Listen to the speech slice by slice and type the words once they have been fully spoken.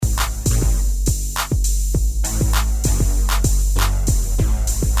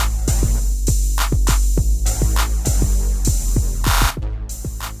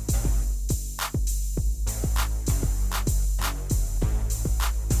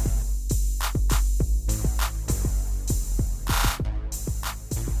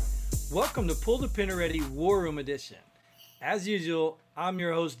Welcome to Pull the Pin Already War Room Edition. As usual, I'm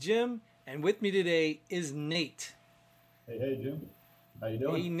your host Jim, and with me today is Nate. Hey, Jim. How you Hey,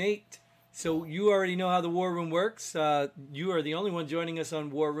 doing? Nate. So you already know how the War Room works. You are the only one joining us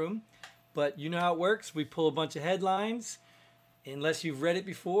on War Room, but you know how it works. We pull a bunch of headlines. Unless you've read it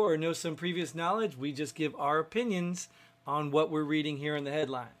before or know some previous knowledge, we just give our opinions on what we're reading here in the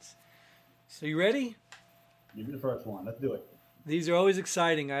headlines. So you ready? Give me the first one. Let's do it. These are always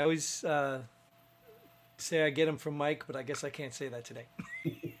exciting. I always say I get them from Mike, but I guess I can't say that today.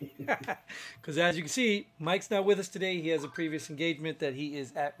 Because as you can see, Mike's not with us today. He has a previous engagement that he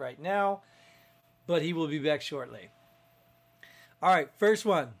is at right now, but he will be back shortly. All right, first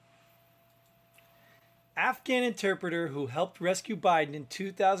one. Afghan interpreter who helped rescue Biden in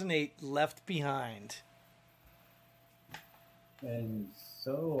 2008 left behind. And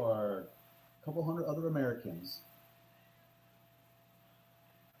so are a couple hundred other Americans.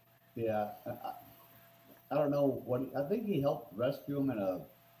 Yeah, I don't know what. I think he helped rescue him in a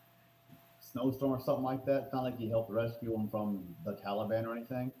snowstorm or something like that. It's not like he helped rescue him from the Taliban or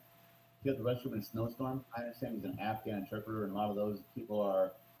anything. He helped rescue him in a snowstorm. I understand he's an Afghan interpreter, and a lot of those people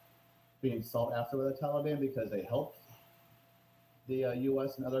are being sought after by the Taliban because they helped the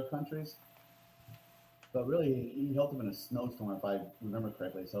U.S. and other countries. But really, he helped him in a snowstorm, if I remember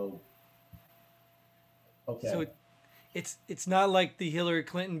correctly. So, So okay. it's not like the Hillary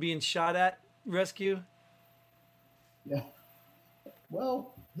Clinton being shot at rescue. Yeah.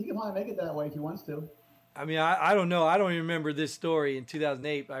 Well, he can probably make it that way if he wants to. I mean, I don't know. I don't even remember this story in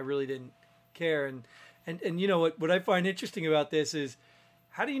 2008. I really didn't care. And you know what I find interesting about this is,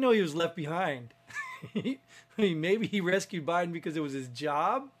 how do you know he was left behind? I mean, maybe he rescued Biden because it was his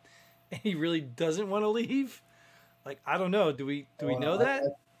job, and he really doesn't want to leave. Like, I don't know. Do we Oh, know no, that?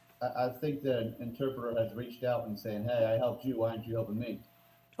 I think the interpreter has reached out and saying, "Hey, I helped you. Why aren't you helping me?"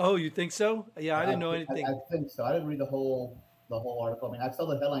 Oh, you think so? Yeah, I didn't know I anything. think so. I didn't read the whole article. I mean, I saw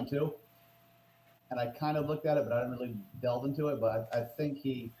the headline too, and I kind of looked at it, but I didn't really delve into it. But I think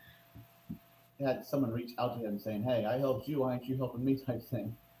he had someone reach out to him saying, "Hey, I helped you. Why aren't you helping me?" type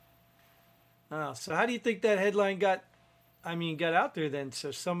thing. Oh, so how do you think that headline got? I mean, got out there then? So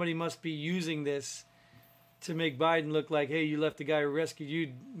somebody must be using this to make Biden look like, hey, you left the guy who rescued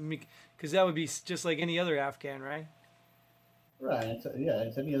you, because that would be just like any other Afghan, right? Right. Yeah,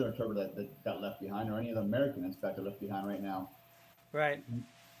 it's any other interpreter that got left behind, or any other American inspector left behind right now. Right.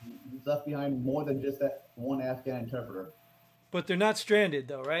 He's left behind more than just that one Afghan interpreter. But they're not stranded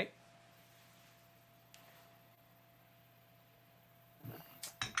though, right?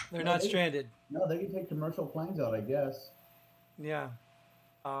 They're No, not they stranded. no, they can take commercial planes out, I guess. Yeah.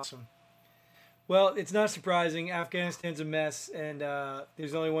 Awesome. Well, it's not surprising. Afghanistan's a mess, and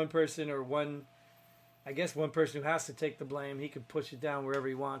there's only one person, or one, I guess, one person who has to take the blame. He can push it down wherever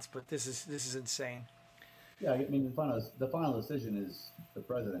he wants, but this is insane. Yeah, I mean the final decision is the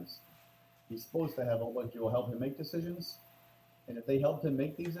president's. He's supposed to have a bunch of people help him make decisions, and if they help him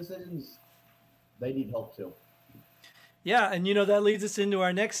make these decisions, they need help too. Yeah, and that leads us into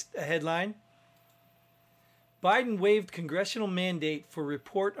our next headline. Biden waived congressional mandate for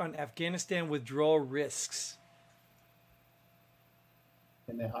report on Afghanistan withdrawal risks.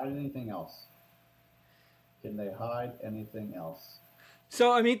 Can they hide anything else? Can they hide anything else?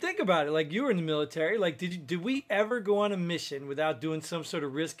 So I mean, think about it. Like, you were in the military. Like, did we ever go on a mission without doing some sort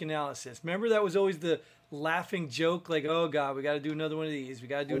of risk analysis? Remember, that was always the laughing joke. Like, oh God, we got to do another one of these. We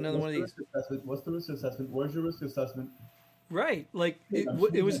got to do another What's one of the these. risk assessment? What's the risk assessment? Where's your risk assessment? Right. Like,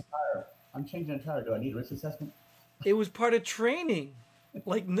 Dude, it was I'm changing a tire. Do I need a risk assessment? it was part of training.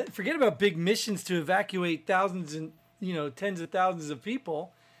 Like, forget about big missions to evacuate thousands and tens of thousands of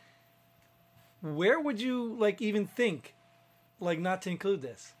people. Where would you like even think like not to include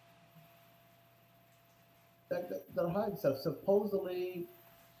this? They're hiding stuff. Supposedly,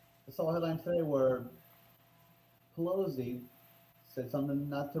 I saw a headline today where Pelosi said something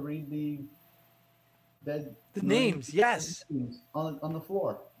not to read the dead The Marine names, yes. names on the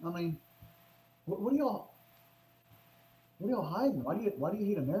floor. I mean, what are y'all hiding? Why do you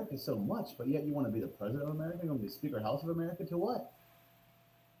hate America so much? But yet you want to be the president of America? You want to be the Speaker of the House of America? To what?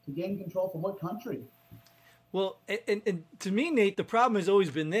 To gain control from what country? Well, and to me, Nate, the problem has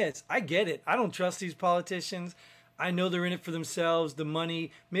always been this. I get it. I don't trust these politicians. I know they're in it for themselves, the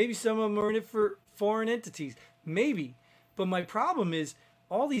money. Maybe some of them are in it for foreign entities. Maybe. But my problem is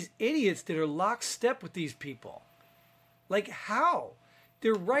all these idiots that are lockstep with these people. Like, how?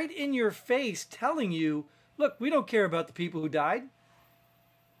 They're right in your face telling you, look, we don't care about the people who died.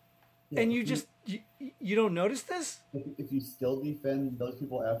 Yeah, And you don't notice this? if you still defend those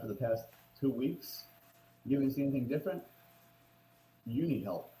people after the past 2 weeks, you haven't seen anything different. You need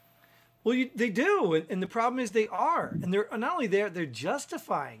help. Well, they do, and the problem is they are, and they're not only there, they're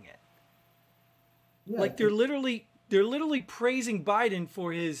justifying it. Yeah, Like they're literally praising Biden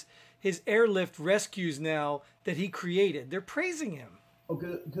for his airlift rescues now that he created. They're praising him.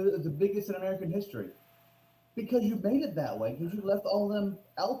 because it's the biggest in American history. Because you made it that way. Because you left all of them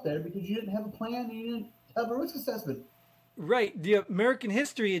out there because you didn't have a plan and you didn't have a risk assessment. Right. The American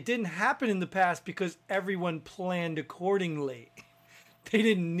history, it didn't happen in the past because everyone planned accordingly. They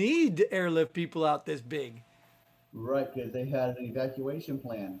didn't need to airlift people out this big. Right, because they had an evacuation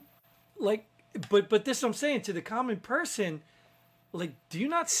plan. Like, but this I'm saying to the common person, like, do you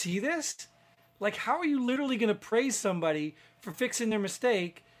not see this? Like, how are you literally going to praise somebody for fixing their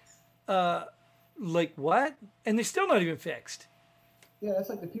mistake? Like what? And they're still not even fixed. Yeah, that's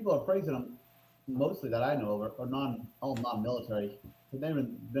like the people are praising them, mostly that I know of, are all non-military. They've never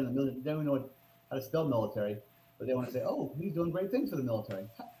been in the military. They don't even know how to spell military, but they want to say, "Oh, he's doing great things for the military."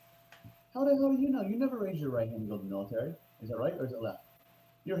 How the hell do you know? You never raise your right hand to go to the military. Is that right or is it left?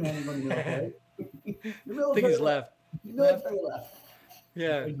 Your hand to go to the military. Your I think military it's left. Your military left.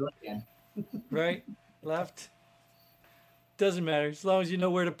 Yeah. Raise your right hand. Right? Left? Doesn't matter as long as you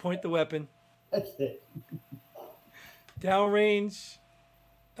know where to point the weapon. That's it. Downrange,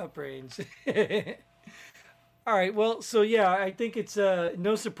 uprange. All right. Well, so yeah, I think it's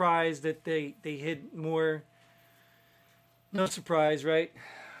no surprise that they hit more. No surprise, right?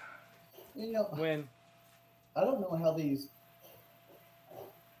 You know, When I don't know how do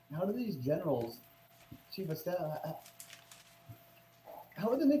these generals, chief of staff, how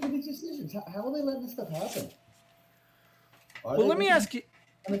are they making these decisions? How are they letting this stuff happen? well, let me ask you.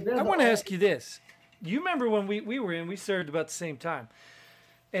 I mean, I want to ask you this. You remember when we served about the same time,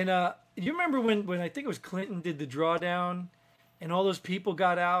 and you remember when I think it was Clinton did the drawdown, and all those people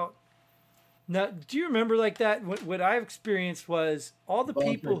got out. Now, do you remember like that? What I've experienced was all the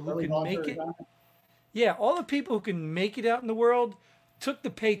people who can make it. Yeah, all the people who can make it out in the world took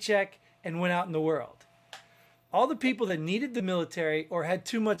the paycheck and went out in the world. All the people that needed the military or had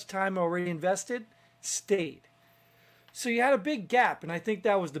too much time already invested stayed. So you had a big gap, and I think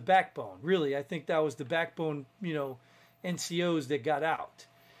that was the backbone. Really, I think that was the backbone, NCOs that got out.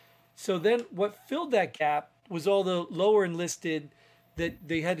 So then what filled that gap was all the lower enlisted that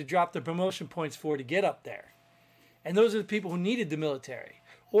they had to drop their promotion points for to get up there. And those are the people who needed the military.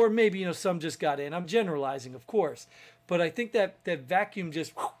 Or maybe, some just got in. I'm generalizing, of course. But I think that vacuum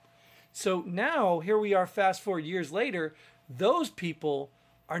just... So now, here we are, fast forward years later, those people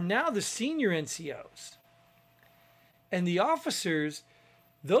are now the senior NCOs. And the officers,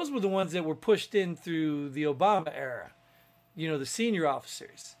 those were the ones that were pushed in through the Obama era. The senior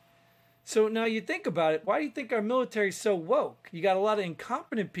officers. So now you think about it, why do you think our military is so woke? You got a lot of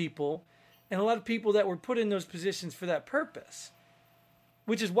incompetent people and a lot of people that were put in those positions for that purpose.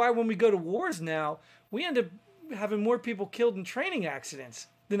 Which is why when we go to wars now, we end up having more people killed in training accidents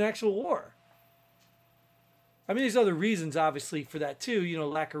than actual war. I mean, there's other reasons, obviously, for that too.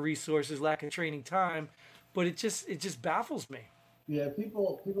 Lack of resources, lack of training time. But it just baffles me. Yeah,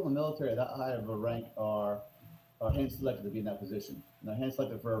 people in the military that high of a rank are hand selected to be in that position. And they're hand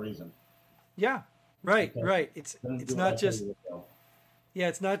selected for a reason. Yeah, right, Okay. right. It's not just Yeah,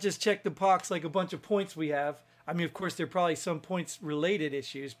 it's not just check the box like a bunch of points we have. I mean, of course, there are probably some points related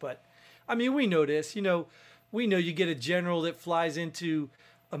issues, but I mean, we know this. We know you get a general that flies into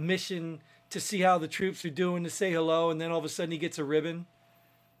a mission to see how the troops are doing, to say hello, and then all of a sudden he gets a ribbon.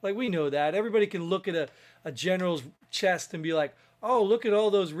 Like, we know that. Everybody can look at a general's chest and be like, oh, look at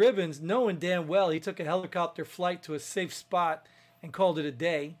all those ribbons, knowing damn well he took a helicopter flight to a safe spot and called it a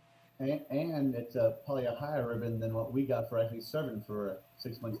day. and it's probably a higher ribbon than what we got for actually serving for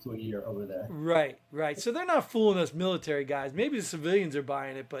 6 months to a year over there. Right, right. So they're not fooling us military guys. Maybe the civilians are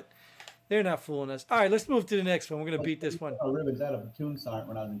buying it, but they're not fooling us. All right, let's move to the next one. We're going to beat this one. Ribbons out of a platoon sergeant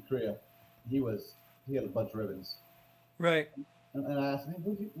when I was in Korea. He had a bunch of ribbons. Right. And I asked him,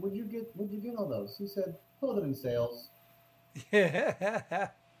 hey, where'd you get all those? He said, clothing sales. Yeah.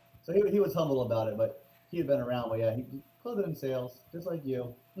 So he was humble about it, but he had been around. But yeah, he clothing sales, just like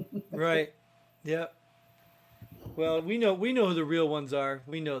you. Right. Yep. Well, we know who the real ones are.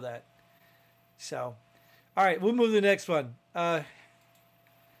 We know that. So, all right, we'll move to the next one.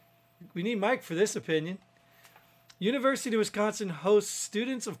 We need Mike for this opinion. University of Wisconsin hosts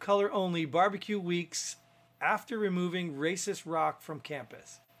students of color only barbecue weeks after removing racist rock from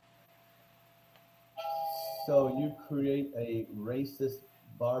campus. So you create a racist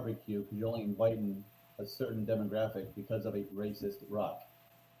barbecue because you're only inviting a certain demographic because of a racist rock.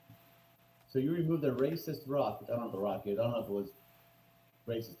 So you remove the racist rock, which I don't know what the rock is. I don't know if it was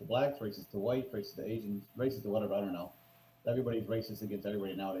racist to blacks, racist to white, racist to Asians, racist to whatever, I don't know. everybody's racist against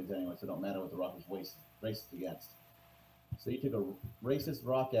everybody nowadays anyway, so it don't matter what the rock is racist against. So you took a racist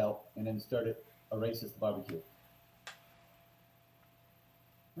rock out and then started a racist barbecue.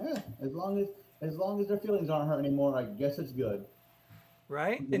 Yeah, as long as their feelings aren't hurt anymore, I guess it's good.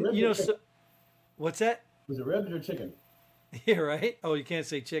 Right? The And ribs or chicken? so, what's that? Was it ribs or chicken? Yeah, right. Oh, you can't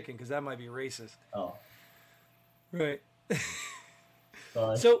say chicken because that might be racist. Oh, Right.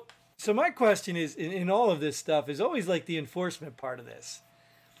 sorry. So, so my question is, in all of this stuff, is always like the enforcement part of this.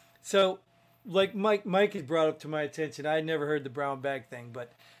 So, like Mike has brought up to my attention, I had never heard the brown bag thing,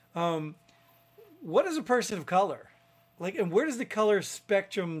 but what is a person of color? Like, and where does the color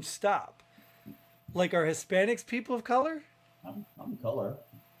spectrum stop? Like, are Hispanics people of color? I'm color.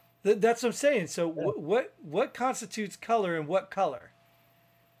 That's what I'm saying. So, Yeah. what constitutes color and what color?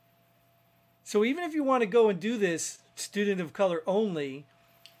 So, even if you want to go and do this student of color only,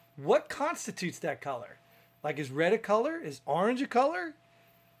 what constitutes that color? Like, is red a color? Is orange a color?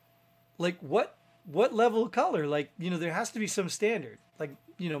 Like, what level of color? Like, there has to be some standard. Like,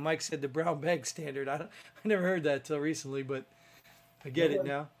 Mike said the brown bag standard. I never heard that till recently, but I get it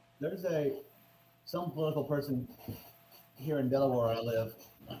now. There's some political person here in Delaware where I live.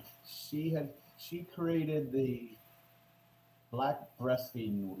 She created the Black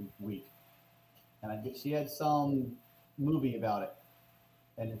Breastfeeding Week, and she had some movie about it.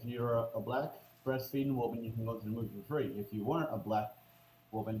 And if you're a black breastfeeding woman, you can go to the movie for free. If you weren't a black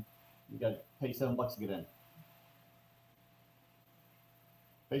woman, you got to pay $7 to get in.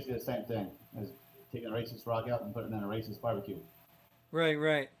 Basically the same thing as taking a racist rock out and putting it in a racist barbecue. Right,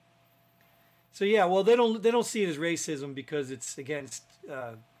 right. So yeah, well, they don't see it as racism because it's against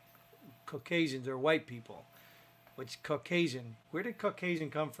Caucasians or white people. Which Caucasian? Where did Caucasian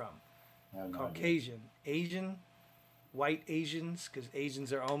come from? I have no idea. Caucasian, Asian, white Asians, because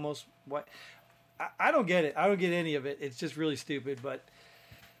Asians are almost white. I don't get it. I don't get any of it. It's just really stupid. But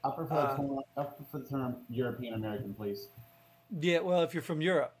I prefer the term European American, please. yeah, well, if you're from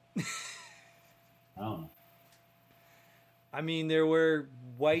Europe, I don't know. I mean, there were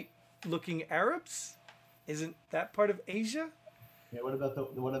white-looking Arabs. Isn't that part of Asia? Yeah, what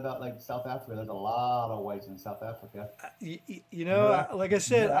about like South Africa? There's a lot of whites in South Africa. Like I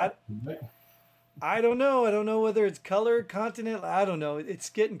said, Right? I don't know. I don't know whether it's color, continent. I don't know. It's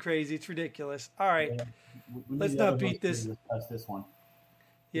getting crazy. It's ridiculous. All right. Yeah. We Let's need the not other beat host to this. discuss this one.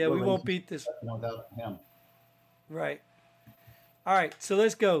 Yeah, We're we won't racist beat this. without him. Right. All right. So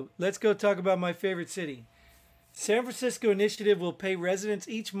let's go. Let's go talk about my favorite city. San Francisco initiative will pay residents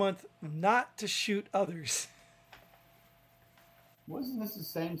each month not to shoot others. Wasn't this the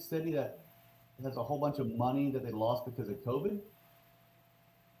same city that has a whole bunch of money that they lost because of COVID?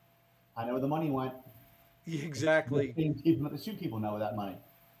 I know where the money went. Yeah, exactly. To shoot people now with that money.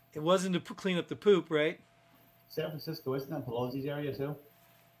 It wasn't to clean up the poop, right? San Francisco, isn't that Pelosi's area too?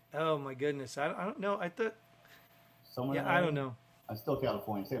 Oh my goodness. I don't know. I thought. Somewhere in Yeah, that I area? don't know. I'm still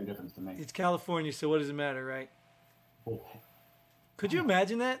California. Same difference to me. It's California, so what does it matter, right? Oh. Could you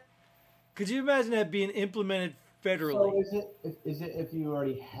imagine that? Could you imagine that being implemented So federally? is it if you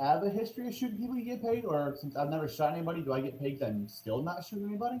already have a history of shooting people, you get paid, or since I've never shot anybody, do I get paid because I'm still not shooting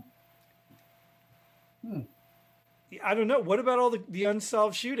anybody? I don't know. What about all the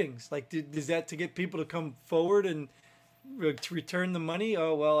unsolved shootings? Like, is that to get people to come forward and to return the money?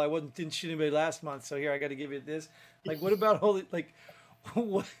 Oh well, didn't shoot anybody last month, so here I got to give you this. Like, what about all the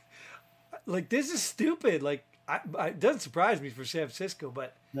what? Like, this is stupid. Like, it doesn't surprise me for San Francisco,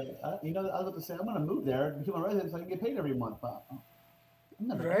 but Like, I was about to say I'm going to move there, become a resident, so I can get paid every month. But I'm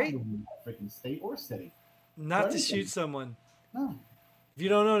never Right? going to move in that freaking state or city. not Or to shoot anything. someone. No. If you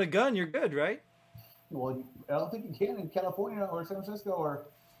don't own a gun, you're good, right? Well, I don't think you can in California or San Francisco, or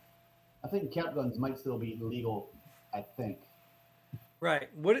I think cap guns might still be illegal. I think. Right.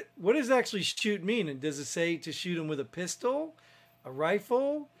 What does actually shoot mean? And does it say to shoot them with a pistol, a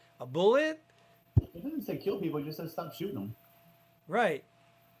rifle, a bullet? It doesn't say kill people; it just says stop shooting them. Right.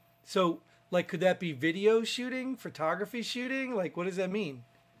 So, like, could that be video shooting, photography shooting? Like, what does that mean?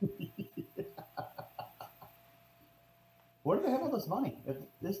 Where do they have all this money? If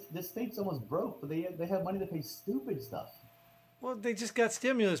this state's almost broke, but they have money to pay stupid stuff. Well, they just got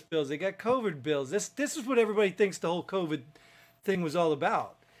stimulus bills. They got COVID bills. This is what everybody thinks the whole COVID thing was all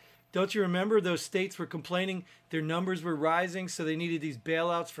about. Don't you remember those states were complaining their numbers were rising, so they needed these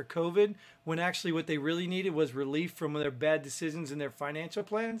bailouts for COVID, when actually what they really needed was relief from their bad decisions in their financial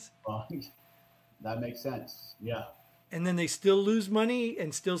plans? Well, that makes sense. Yeah, And then they still lose money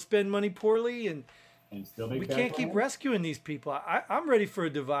and still spend money poorly, and and still make we bad can't keep plans. rescuing these people. I'm ready for a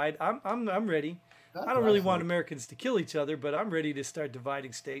divide. I'm ready. That's I don't what really I want think. Americans to kill each other, but I'm ready to start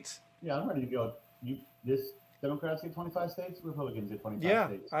dividing states. Yeah, I'm ready to go. Democrats get 25 states, Republicans get 25 Yeah,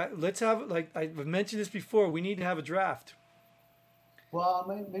 states. let's have like I've mentioned this before. We need to have a draft. Well,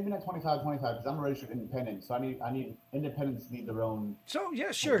 maybe not 25, 25, because I'm a registered independent, so I need independents need their own. So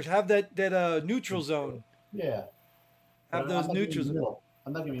yeah, sure. Have that neutral zone. Yeah, but Have those I'm not gonna be in the neutrals. middle.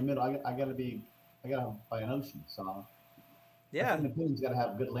 I'm not gonna be in the middle. I gotta have by an ocean. So us Yeah, independents gotta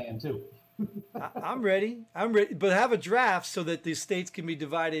have good land too. I'm ready. I'm ready. But have a draft so that the states can be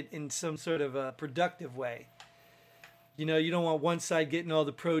divided in some sort of a productive way. You know, you don't want one side getting all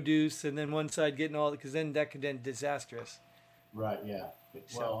the produce and then one side getting all, because then that could end disastrous. Right. Yeah.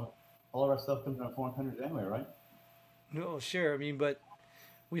 So, Well, all of our stuff comes from foreign countries anyway, right? no, sure. I mean, but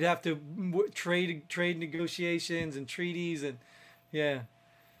we'd have to trade negotiations and treaties and yeah,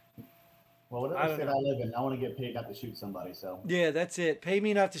 Well, I whatever don't state know. I live in, I want to get paid not to shoot somebody. So Yeah, that's it. Pay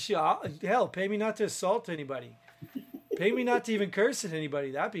me not to shoot. Hell, pay me not to assault anybody. Pay me not to even curse at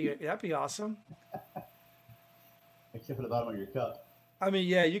anybody. That'd be awesome. except for the bottom of your cup. I mean,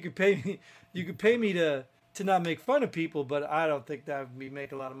 yeah, you could pay me. You could pay me to not make fun of people, but I don't think that would be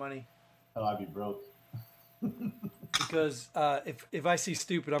make a lot of money Oh, I'd be broke. because if I see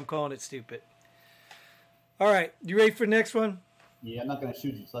stupid, I'm calling it stupid. All right, you ready for the next one? Yeah, I'm not gonna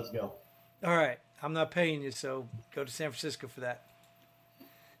shoot you. So let's go. All right, I'm not paying you, so go to San Francisco for that.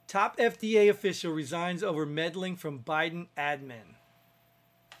 Top FDA official resigns over meddling from Biden admin.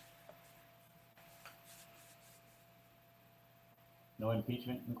 No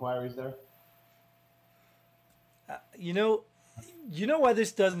impeachment inquiries there. You know, why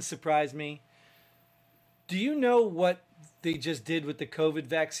this doesn't surprise me? Do you know what they just did with the COVID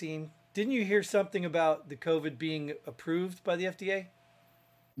vaccine? Didn't you hear something about the COVID being approved by the FDA?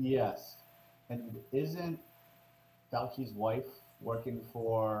 Yes, and isn't Fauci's wife working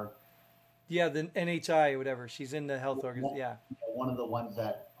for Yeah, the NHI or whatever. She's in the health organization. Yeah. one of the ones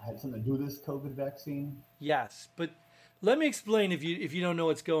that had something to do with this COVID vaccine? Yes, but let me explain if you don't know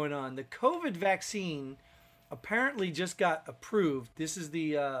what's going on. The COVID vaccine apparently just got approved. This is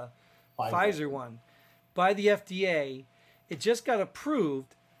the Pfizer one by the FDA. It just got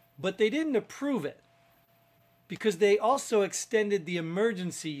approved, but they didn't approve it because they also extended the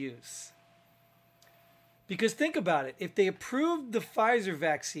emergency use. Because think about it, if they approved the Pfizer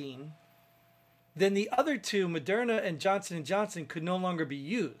vaccine, then the other two, Moderna and Johnson & Johnson, could no longer be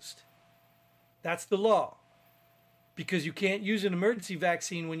used. That's the law. Because you can't use an emergency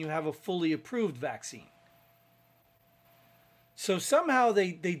vaccine when you have a fully approved vaccine. So somehow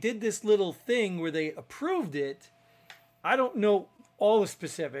they did this little thing where they approved it. I don't know all the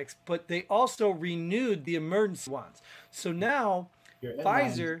specifics, but they also renewed the emergency ones. So now Your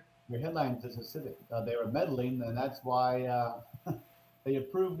headlines, Pfizer, your headlines is specific. They were meddling, and that's why they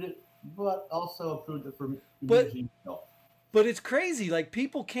approved it, but also approved it for but emergency use. but it's crazy. Like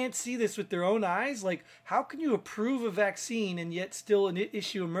people can't see this with their own eyes. Like how can you approve a vaccine and yet still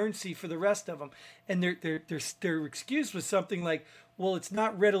issue emergency for the rest of them? And their excuse was something like, well, it's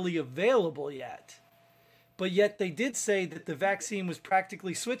not readily available yet. But yet they did say that the vaccine was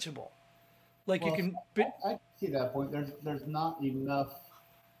practically switchable. Like you Well, can, I see that point. There's not enough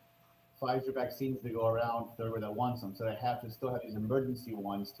Pfizer vaccines to go around for everybody that wants them, so they have to still have these emergency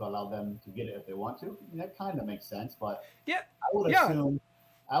ones to allow them to get it if they want to. I mean, that kind of makes sense, but yeah, I would yeah. assume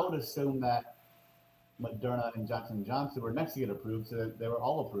I would assume that Moderna and Johnson & Johnson were next to get approved, so that they were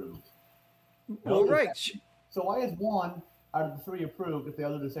all approved. Well, No, right. so why is one out of the three approved if they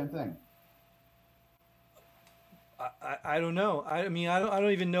all do the same thing? I don't know. I mean, I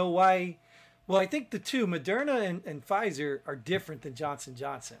don't even know why. Well, I think the two, Moderna and Pfizer, are different than Johnson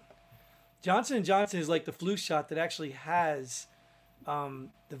Johnson. Johnson Johnson is like the flu shot that actually has the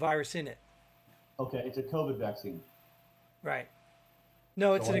virus in it. Okay, it's a COVID vaccine. Right.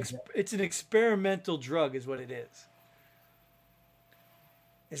 No, So why is it's an experimental drug, is what it is.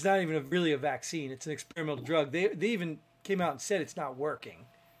 It's not even really a vaccine. It's an experimental drug. They even came out and said it's not working.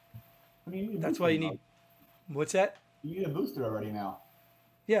 I mean, you need a That's booster why you now. need. What's that? You need a booster already now.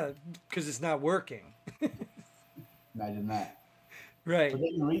 Yeah, because it's not working. Imagine that. Right. But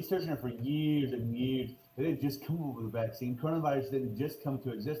they've been researching it for years and years. They didn't just come up with a vaccine. Coronavirus didn't just come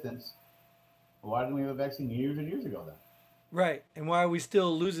to existence. Why didn't we have a vaccine years and years ago then? Right. And why are we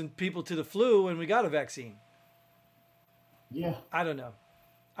still losing people to the flu when we got a vaccine? Yeah. I don't know.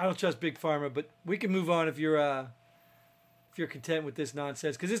 I don't trust Big Pharma, but we can move on if you're content with this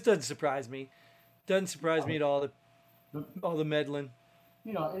nonsense, because this doesn't surprise me. Doesn't surprise me at all. All the meddling.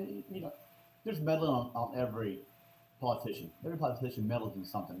 You know, there's meddling on every politician. Every politician meddles in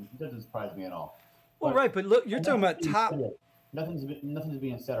something. It doesn't surprise me at all. Well, But right, but look, you're talking about being top. said. Nothing's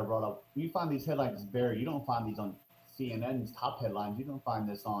being said or brought up. You find these headlines buried. You don't find these on CNN's top headlines. You don't find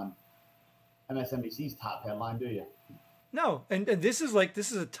this on MSNBC's top headline, do you? No, and this is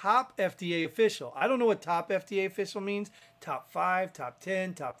a top FDA official. I don't know what top FDA official means. Top 5, top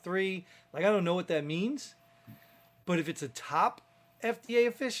 10, top 3. Like I don't know what that means. But if it's a top FDA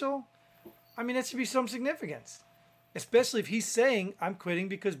official, I mean that should be some significance. Especially if he's saying I'm quitting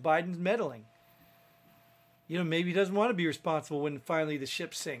because Biden's meddling. You know, maybe he doesn't want to be responsible when finally the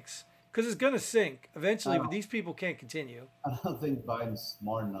ship sinks. Because it's going to sink eventually, but these people can't continue. I don't think Biden's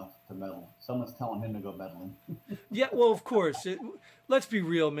smart enough to meddle. Someone's telling him to go meddling. Yeah, well, of course. Let's be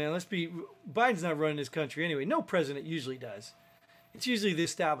real, man. Biden's not running this country anyway. No president usually does. It's usually the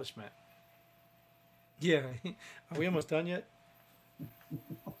establishment. Yeah. Are we almost done yet?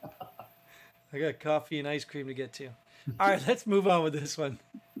 I got coffee and ice cream to get to. All right, let's move on with this one.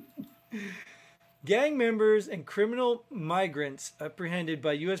 Gang members and criminal migrants apprehended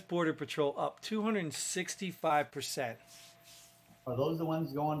by U.S. Border Patrol up 265%. Are those the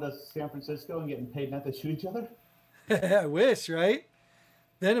ones going to San Francisco and getting paid not to shoot each other? I wish, right?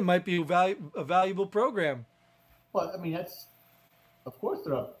 Then it might be a valuable program. Well, I mean, of course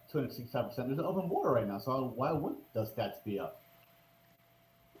they're up 265%. There's an open border right now, so why wouldn't those stats be up?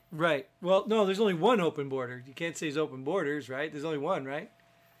 Right. Well, no, there's only one open border. You can't say it's open borders, right? There's only one, right?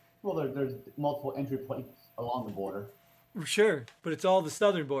 Well, there's multiple entry points along the border. Sure, but it's all the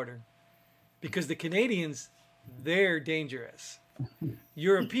southern border. Because the Canadians, they're dangerous.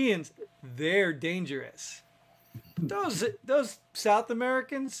 Europeans, they're dangerous. Those South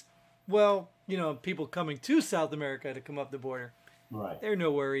Americans, well, you know, people coming to South America to come up the border. Right. They're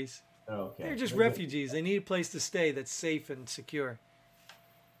no worries. Okay. They're just refugees. They need a place to stay that's safe and secure.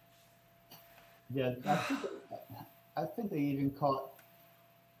 Yeah, I think they even caught,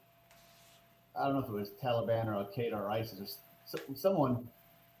 I don't know if it was Taliban or Al-Qaeda or ISIS or someone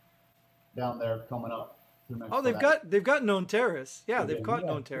down there coming up through Mexico. Oh, they've got known terrorists. Yeah, they've caught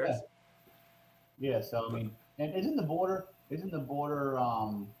known terrorists. Yeah. So I mean, and isn't the border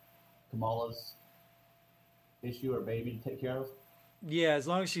Kamala's issue or baby to take care of? Yeah, as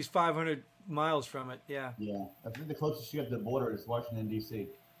long as she's 500 miles from it. Yeah. Yeah, I think the closest she got to the border is Washington D.C.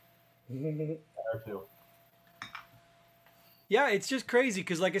 Her too. Yeah, it's just crazy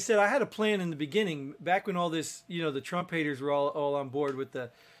because, like I said, I had a plan in the beginning, back when all this, you know, the Trump haters were all on board with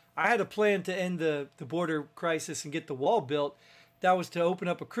I had a plan to end the border crisis and get the wall built. That was to open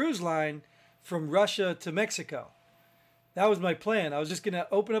up a cruise line from Russia to Mexico. That was my plan. I was just going to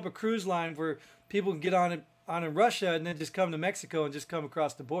open up a cruise line where people can get on in Russia and then just come to Mexico and just come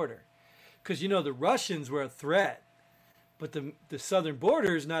across the border. Because, you know, the Russians were a threat, but the southern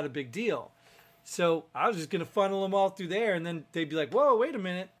border is not a big deal. So I was just going to funnel them all through there, and then they'd be like, whoa, wait a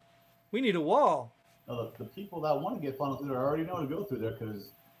minute. We need a wall. Now, the people that want to get funneled through there already know to go through there because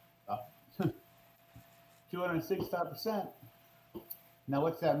 265%. Now,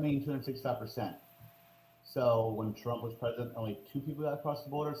 what's that mean, 265%? So when Trump was president, only 2 people got across the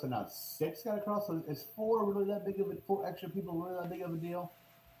border. So now 6 got across. So is 4 really that big of 4 extra people really that big of a deal?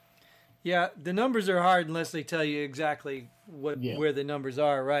 Yeah, the numbers are hard unless they tell you exactly where the numbers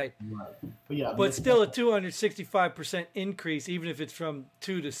are, right? Right. But still, a 265% increase, even if it's from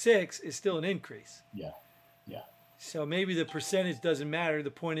 2 to 6, is still an increase. Yeah. So maybe the percentage doesn't matter. The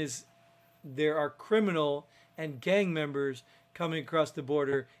point is, there are criminal and gang members coming across the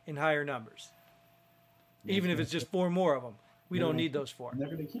border in higher numbers. Yes, even if it's just 4 more of them. We don't need those 4. And they're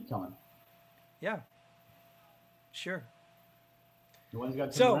going to keep coming. Yeah. Sure. The ones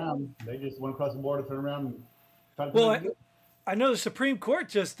got turned around, they just went across the border, turned around, and tried to. Well, I know the Supreme Court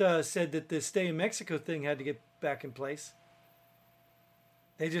just said that the stay in Mexico thing had to get back in place.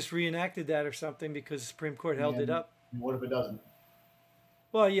 They just reenacted that or something because the Supreme Court held it up. What if it doesn't?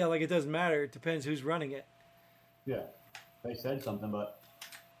 Well, yeah, like it doesn't matter. It depends who's running it. Yeah, they said something, but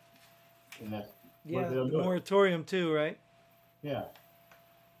the moratorium too, right? Yeah.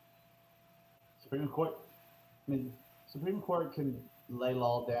 Supreme Court. I mean, Supreme Court can lay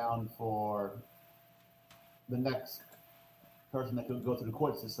law down for the next person that could go through the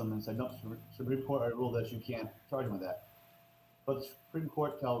court system and say, no, Supreme Court, I rule that you can't charge them with that. But the Supreme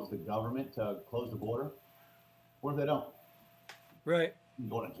Court tells the government to close the border. What if they don't? Right. You can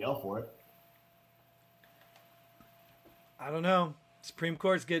go to jail for it. I don't know. Supreme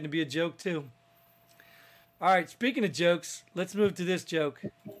Court's getting to be a joke too. All right, speaking of jokes, let's move to this joke.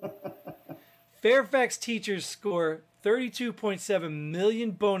 Fairfax teachers score 32.7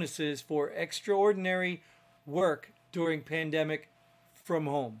 million bonuses for extraordinary work during pandemic from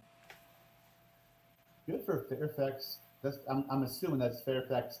home. Good for Fairfax. I'm assuming that's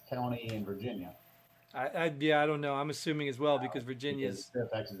Fairfax County in Virginia. I don't know. I'm assuming as well because Virginia's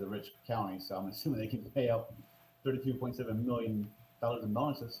Fairfax is a rich county, so I'm assuming they can pay out $32.7 million in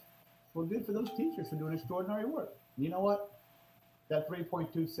bonuses. Well, good for those teachers for doing extraordinary work. You know what? That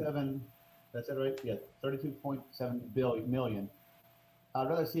 3.27, that's it, right? Yeah, 32.7 billion million. I'd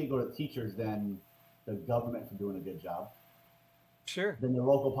rather see it go to teachers than the government for doing a good job, Sure. than the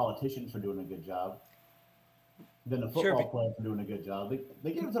local politicians for doing a good job, than the Sure. football player for doing a good job.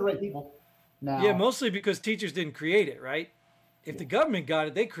 They give it to the right people. Yeah, Now, mostly because teachers didn't create it, right? If yeah, the government got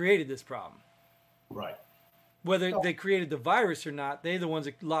it, they created this problem. right. Whether So, they created the virus or not, they're the ones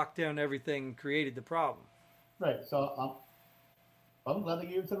that locked down everything and created the problem. right. So I'm glad they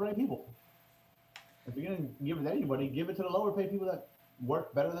gave it to the right people. If you're going to give it to anybody, give it to the lower paid people that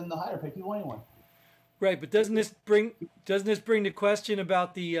work better than the higher paid people anyway. Right, but doesn't this bring the question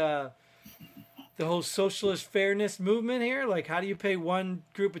about the whole socialist fairness movement here? Like, how do you pay one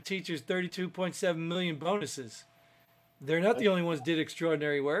group of teachers 32.7 million bonuses? They're not the only ones that did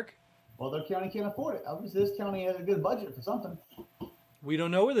extraordinary work. Well, their county can't afford it. Obviously, this county has a good budget for something. We don't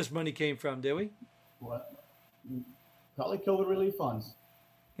know where this money came from, do we? What? Probably COVID relief funds.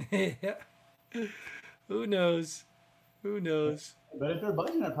 Yeah. Who knows? Who knows? But if they're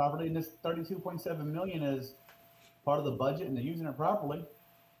budgeting it properly, and this 32.7 million is part of the budget, and they're using it properly,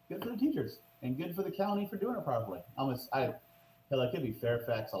 good for the teachers and good for the county for doing it properly. Hell, it could be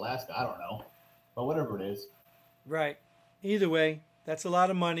Fairfax, Alaska. I don't know, but whatever it is, Right. Either way, that's a lot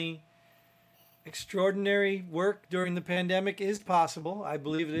of money. Extraordinary work during the pandemic is possible. I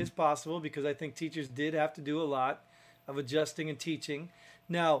believe it is possible because I think teachers did have to do a lot of adjusting and teaching.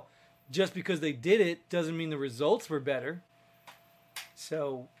 Now, just because they did it doesn't mean the results were better.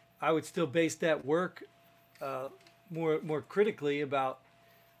 So I would still base that work more critically about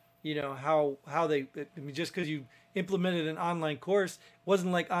how they. I mean, just because you implemented an online course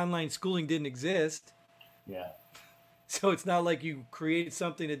wasn't like online schooling didn't exist. yeah. So it's not like you created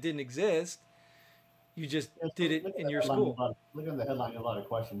something that didn't exist. You just did it in your school. Look at the headline. A lot of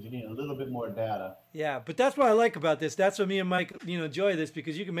questions. You need a little bit more data. Yeah, but that's what I like about this. That's what me and Mike, enjoy this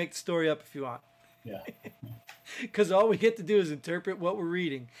because you can make the story up if you want. Yeah. Because all we get to do is interpret what we're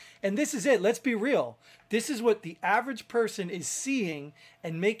reading. And this is it. Let's be real. This is what the average person is seeing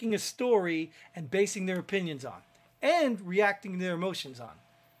and making a story and basing their opinions on and reacting to their emotions on.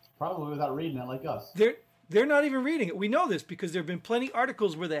 Probably without reading it like us. They're not even reading it. We know this because there have been plenty of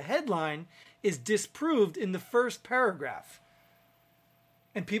articles where the headline is disproved in the first paragraph.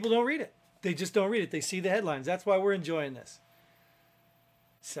 And people don't read it. They just don't read it. They see the headlines. That's why we're enjoying this.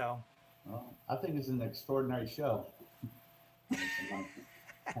 So. Well, I think it's an extraordinary show. I need some money.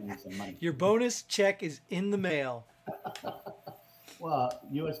 I need some money. Your bonus check is in the mail. Well,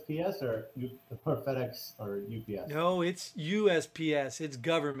 USPS or FedEx or UPS? No, it's USPS. It's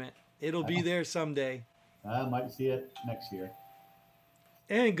government. It'll be there someday. I might see it next year.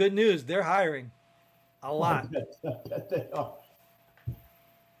 And good news, they're hiring a lot. I bet they are.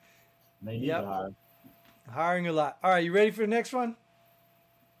 They need to hire. Hiring a lot. All right, you ready for the next one?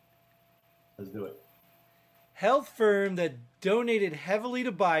 Let's do it. Health firm that donated heavily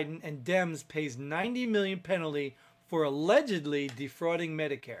to Biden and Dems pays $90 million penalty for allegedly defrauding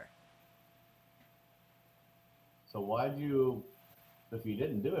Medicare. So if you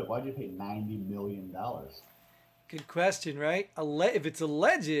didn't do it, why'd you pay $90 million? Good question, right? If it's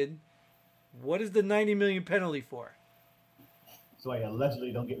alleged, what is the $90 million penalty for? So I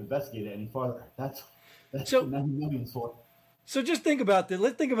allegedly don't get investigated any farther. That's So- what $90 million for. So just think about this.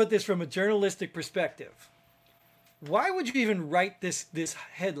 Let's think about this from a journalistic perspective. Why would you even write this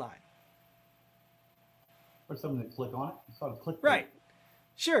headline? For someone to click on it. It's sort of click. Right.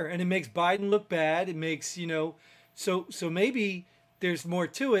 Sure, and it makes Biden look bad. It makes, so maybe there's more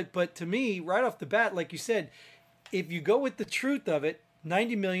to it, but to me, right off the bat, like you said, if you go with the truth of it,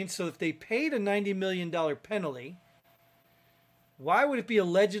 90 million, so if they paid a $90 million penalty, why would it be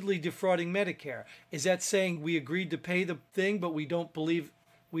allegedly defrauding Medicare? Is that saying we agreed to pay the thing, but we don't believe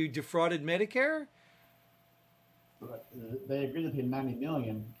we defrauded Medicare? They agreed to pay $90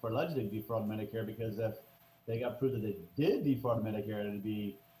 million for allegedly defraud Medicare because if they got proof that they did defraud Medicare, it'd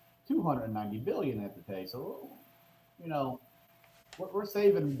be $290 billion they have to pay. So, we're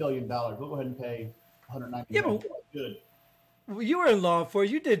saving $1 billion. We'll go ahead and pay $190 million. But Good. you were in law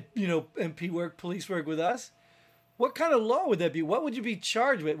enforcement. You did, MP work, police work with us. What kind of law would that be? What would you be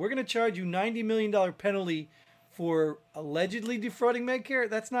charged with? We're going to charge you $90 million penalty for allegedly defrauding Medicare?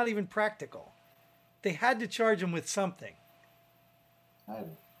 That's not even practical. They had to charge him with something. I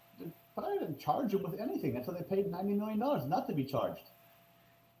probably didn't charge them with anything. That's why they paid $90 million not to be charged.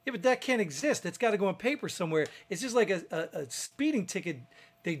 Yeah, but that can't exist. That's got to go on paper somewhere. It's just like a speeding ticket.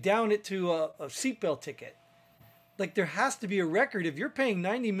 They down it to a seatbelt ticket. Like there has to be a record. If you're paying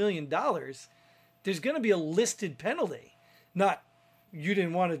 $90 million, there's going to be a listed penalty. Not you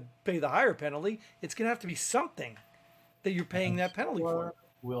didn't want to pay the higher penalty. It's going to have to be something that you're paying that penalty for.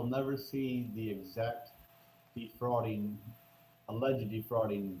 We'll never see the exact defrauding, alleged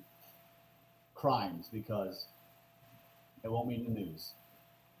defrauding crimes because it won't be in the news.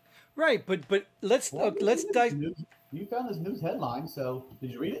 Right, but let's dice. You found this news headline, so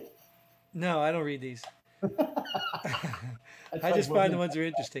did you read it? No, I don't read these. I just find the ones that are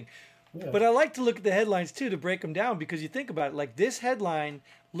interesting. Yeah. But I like to look at the headlines too to break them down because you think about it. Like this headline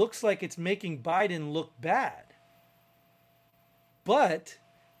looks like it's making Biden look bad. But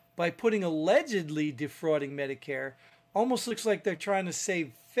by putting allegedly defrauding Medicare, almost looks like they're trying to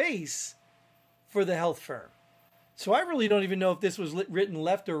save face for the health firm. So I really don't even know if this was written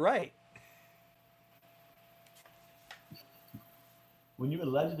left or right. When you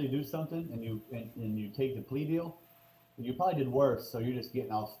allegedly do something and you take the plea deal, you probably did worse, so you're just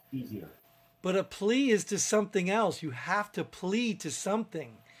getting off easier. But a plea is to something else. You have to plead to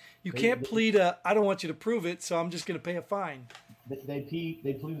something. You can't plead to, I don't want you to prove it, so I'm just going to pay a fine. They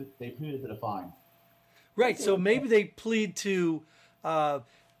pleaded to the fine. Right, so maybe they plead to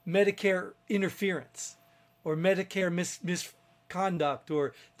Medicare interference or Medicare misconduct,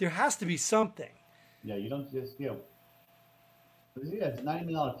 or there has to be something. Yeah, you don't just, it's a $90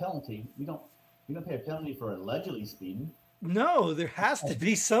 million penalty. You don't pay a penalty for allegedly speeding. No, there has to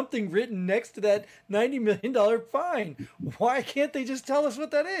be something written next to that $90 million fine. Why can't they just tell us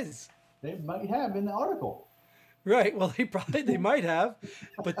what that is? They might have in the article. Right. Well, they might have,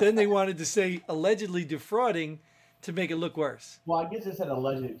 but then they wanted to say allegedly defrauding to make it look worse. Well, I guess it said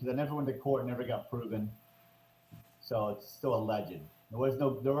alleged because I never went to court, never got proven, so it's still alleged. There was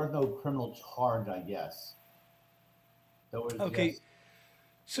no criminal charge, I guess. Okay.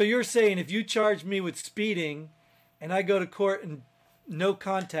 So you're saying if you charge me with speeding, and I go to court and no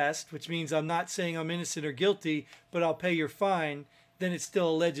contest, which means I'm not saying I'm innocent or guilty, but I'll pay your fine, then it's still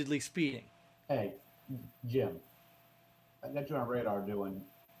allegedly speeding. Hey, Jim, I got you on radar doing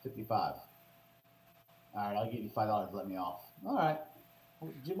 55. All right, I'll give you $5 to let me off. All right.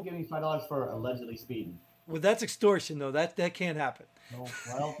 Jim, give me $5 for allegedly speeding. Well, that's extortion, though. That can't happen. Oh,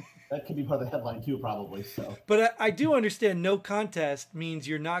 well, that could be part of the headline, too, probably. So. But I do understand no contest means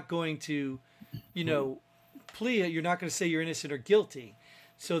you're not going to, plea. You're not going to say you're innocent or guilty.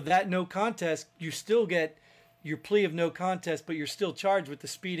 So that no contest, you still get your plea of no contest, but you're still charged with the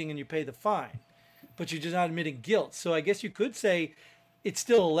speeding and you pay the fine. But you're just not admitting guilt. So I guess you could say it's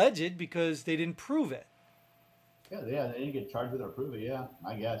still alleged because they didn't prove it. Yeah, they didn't get charged with it or prove it. Yeah,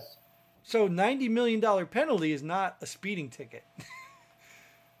 I guess. So $90 million penalty is not a speeding ticket.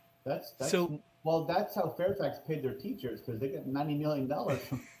 That's how Fairfax paid their teachers because they got $90 million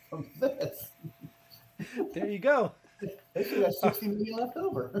from this. There you go. They should have $60 million left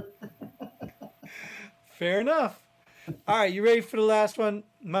over. Fair enough. All right, you ready for the last one?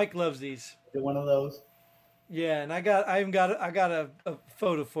 Mike loves these. Get one of those. Yeah, and I got a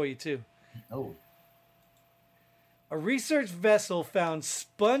photo for you too. Oh. A research vessel found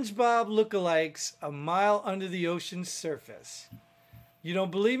SpongeBob lookalikes a mile under the ocean's surface. You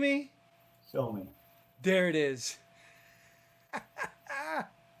don't believe me? Show me. There it is.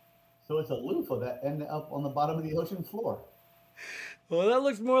 So it's a loofah that ended up on the bottom of the ocean floor. Well, that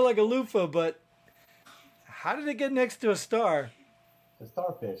looks more like a loofah, but how did it get next to a star? The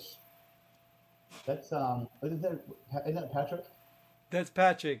starfish. That's isn't that Patrick? That's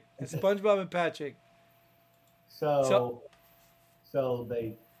Patrick. It's SpongeBob and Patrick. So it's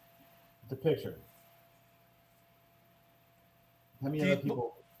a picture. How many other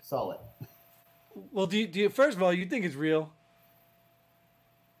people saw it? Well, do you first of all, you think it's real?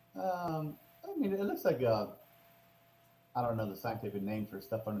 I mean, it looks like I don't know the scientific name for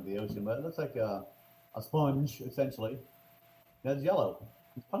stuff under the ocean, but it looks like a sponge, essentially. That's yellow.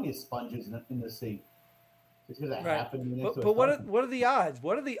 There's plenty of sponges in the sea. Just because it happened next to a But what star. what are the odds?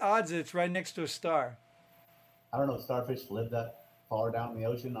 What are the odds that it's right next to a star? I don't know if starfish live that far down in the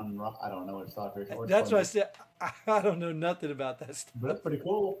ocean on rock. I don't know what starfish or That's what I sponges. said. I don't know nothing about that stuff. But that's pretty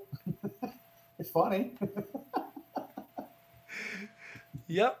cool. It's funny.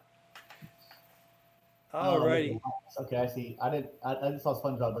 Yep. Alrighty. Okay, I see. I just saw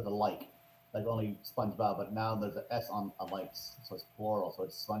SpongeBob with a like only SpongeBob, but now there's an S on a likes, so it's plural. So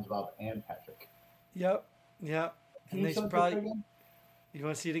it's SpongeBob and Patrick. Yep. Can And you they show should the probably. picture again? You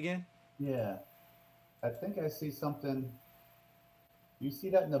want to see it again? Yeah, I think I see something. You see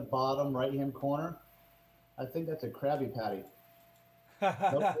that in the bottom right-hand corner? I think that's a Krabby Patty.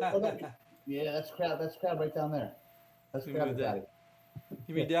 Yeah, that's crab. That's crab right down there. That's Let me move Krabby that. Patty.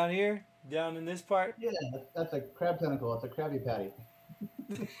 You mean down here? Down in this part? Yeah, that's a crab tentacle. It's a Krabby Patty.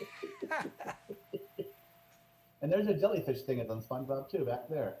 And there's a jellyfish thing on SpongeBob too, back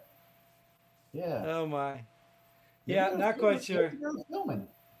there. Yeah. Oh my. Maybe Yeah, not quite sure. maybe they were filming.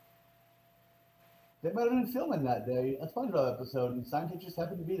 They might have been filming that day a SpongeBob episode, and scientists just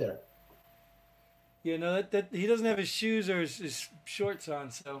happened to be there. You know that he doesn't have his shoes or his shorts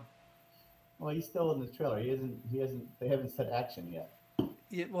on, so. Well, he's still in the trailer. He isn't. He hasn't. They haven't set action yet.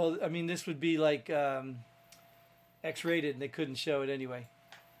 Yeah, well, I mean, this would be like X-rated, and they couldn't show it anyway.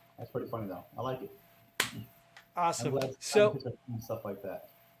 That's pretty funny though. I like it. I'm Awesome. glad So scientists are doing stuff like that.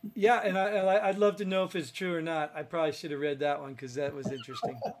 yeah, and I'd love to know if it's true or not. I probably should have read that one because that was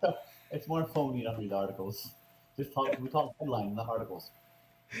interesting. It's more phony than read articles. Just talk. We talk headlines, not articles.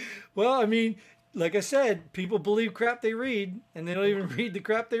 Well, I mean, like I said, people believe crap they read, and they don't even read the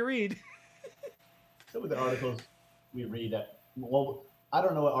crap they read. Some of the articles we read at, well, I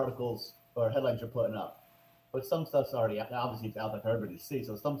don't know what articles or headlines you're putting up, but some stuff's already out. Obviously, it's out there for everybody to see.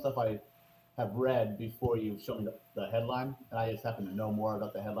 So some stuff I have read before you show me the headline, and I just happen to know more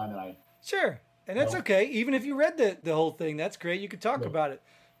about the headline than I Sure, and that's know. okay. Even if you read the whole thing, that's great. You could talk Yeah. about it.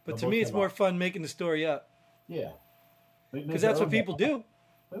 But But to most me, it's of more them fun making the story up Yeah. because that's what people do.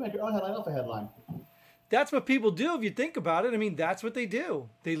 We make our own headline off a headline. That's what people do if you think about it. I mean, that's what they do.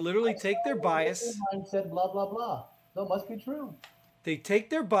 They literally take their bias. The headline said blah blah blah. So it must be true. They take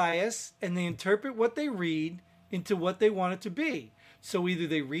their bias and they interpret what they read into what they want it to be. So either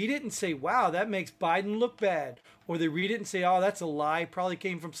they read it and say, wow, that makes Biden look bad. Or they read it and say, oh, that's a lie. Probably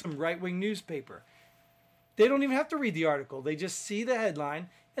came from some right-wing newspaper. They don't even have to read the article. They just see the headline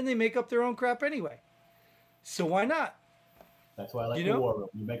and they make up their own crap anyway. So why not? That's why I like You the know? war room.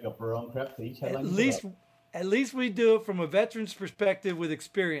 You make up our own crap to each headline. At least we do it from a veteran's perspective with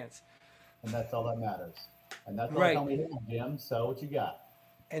experience. And that's all that matters. And that's all Right. I have, Jim. So what you got?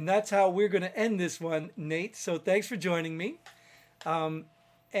 And that's how we're going to end this one, Nate. So thanks for joining me.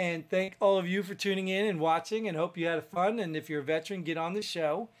 And thank all of you for tuning in and watching, and hope you had fun. And if you're a veteran, get on the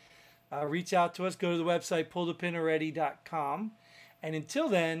show. Reach out to us. Go to the website, pullthepinalready.com. And until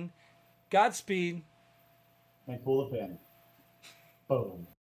then, Godspeed. And pull the pin. Boom.